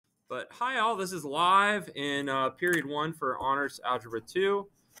But hi all, this is live in period 1 for Honors Algebra 2.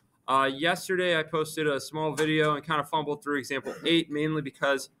 Yesterday I posted a small video and kind of fumbled through example 8, mainly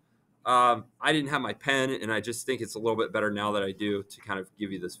because I didn't have my pen, and I just think it's a little bit better now that I do to kind of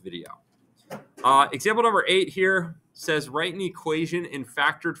give you this video. Example number 8 here says write an equation in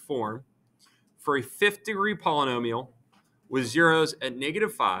factored form for a 5th degree polynomial with zeros at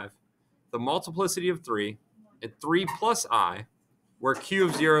 -5, the multiplicity of 3, and 3 plus I, where q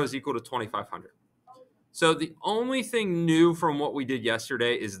of 0 is equal to 2500. So the only thing new from what we did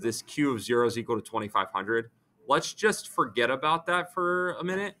yesterday is this q of 0 is equal to 2500. Let's just forget about that for a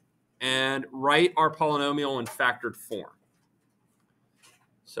minute and write our polynomial in factored form.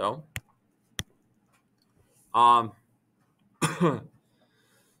 So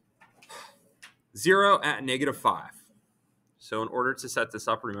 0 at -5. So in order to set this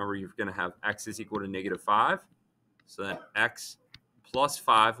up, remember you're going to have x is equal to -5. So then x plus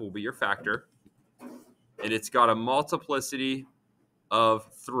 5 will be your factor. And it's got a multiplicity of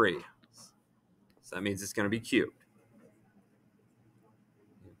 3. So that means it's going to be cubed.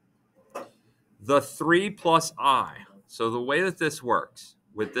 The 3 plus I. So the way that this works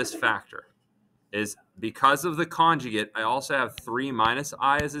with this factor is because of the conjugate, I also have 3 minus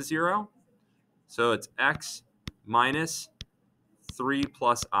I as a 0. So it's x minus 3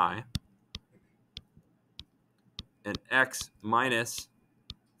 plus I. And x minus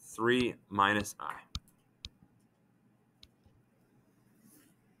 3 minus I.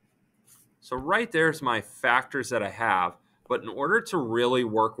 So right there's my factors that I have. But in order to really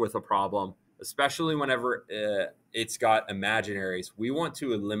work with a problem, especially whenever it's got imaginaries, we want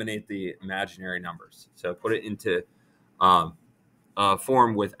to eliminate the imaginary numbers. So put it into a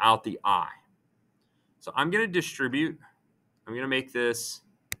form without the I. So I'm going to distribute. I'm going to make this,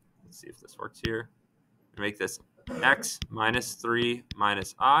 let's see if this works here. I'm going to make this x minus 3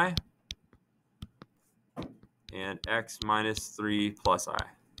 minus I and x minus 3 plus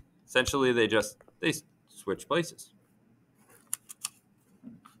I. Essentially, they switch places.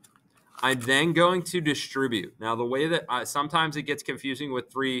 I'm then going to distribute. Now, the way that sometimes it gets confusing with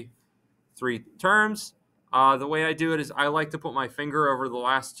three terms. The way I do it is I like to put my finger over the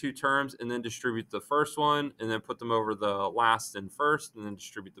last 2 terms and then distribute the first one, and then put them over the last and first, and then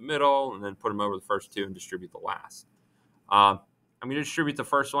distribute the middle, and then put them over the first 2 and distribute the last. I'm going to distribute the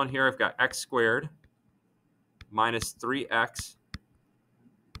first one here. I've got x squared minus 3x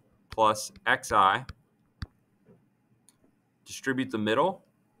plus xi. Distribute the middle.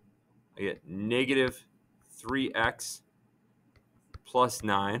 I get negative 3x plus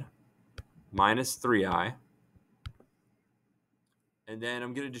 9 minus 3i. And then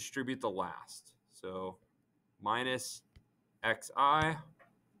I'm going to distribute the last. So minus xi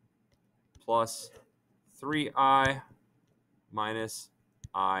plus 3i minus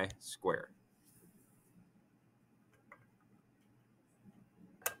I squared.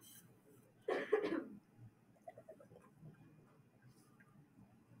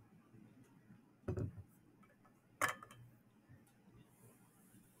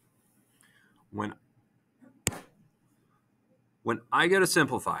 When I go to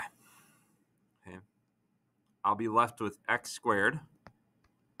simplify, okay, I'll be left with x squared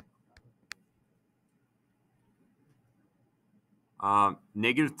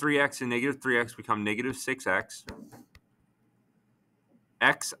negative 3x and negative 3x become negative 6x.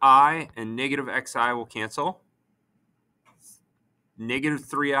 xi and negative xi will cancel. Negative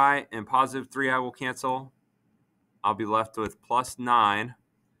 3i and positive 3i will cancel. I'll be left with plus 9.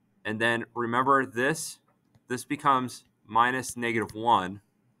 And then remember this becomes minus -1,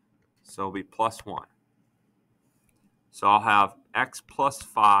 so it'll be plus 1. So I'll have x plus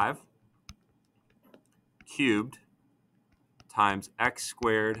 5 cubed times x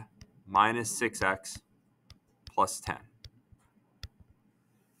squared minus 6x plus 10.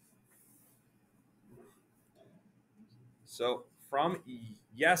 So from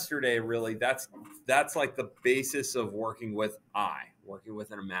yesterday, really, that's like the basis of working with working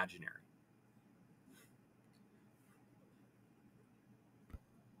with an imaginary.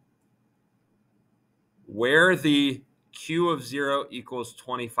 Where the q of 0 equals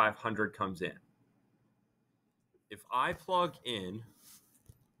 2500 comes in. If I plug in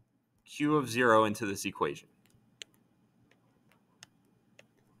q of 0 into this equation,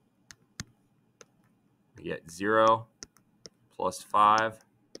 I get 0 plus 5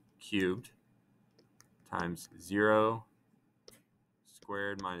 cubed times 0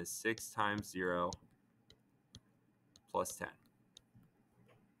 squared minus 6 times 0 plus 10.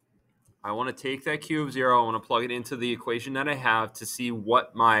 I want to take that q of 0, I want to plug it into the equation that I have to see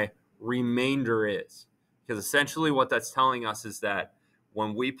what my remainder is. Because essentially what that's telling us is that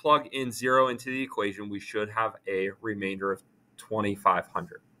when we plug in 0 into the equation, we should have a remainder of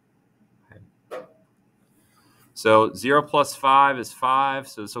 2,500. Okay. So 0 plus 5 is 5,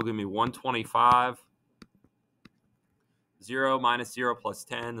 so this will give me 125. 0 minus 0 plus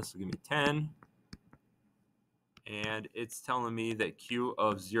 10, this will give me 10. And it's telling me that Q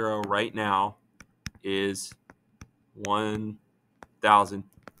of 0 right now is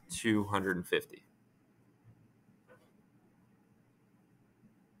 1,250.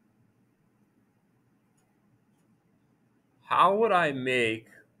 How would I make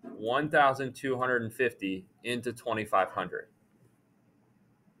 1,250 into 2,500?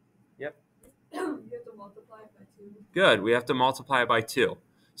 Yep. You have to multiply it by 2. Good. We have to multiply it by 2.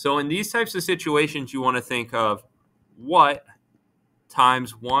 So in these types of situations, you want to think of what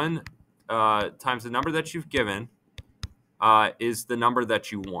times 1 times the number that you've given is the number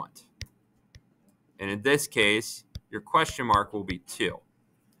that you want. And in this case, your question mark will be 2.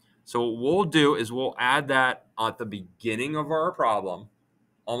 So what we'll do is we'll add that at the beginning of our problem,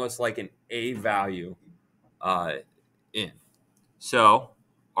 almost like an A value in. So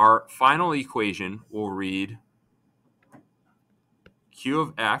our final equation will read Q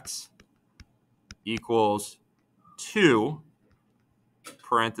of x equals 2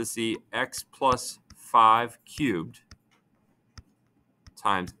 parenthesis x plus 5 cubed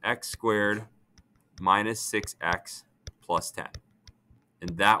times x squared minus 6x plus 10.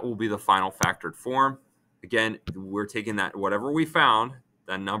 And that will be the final factored form. Again, we're taking that, whatever we found,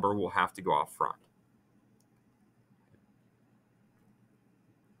 that number will have to go out front.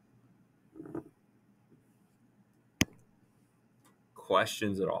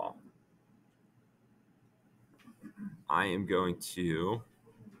 Questions at all? I am going to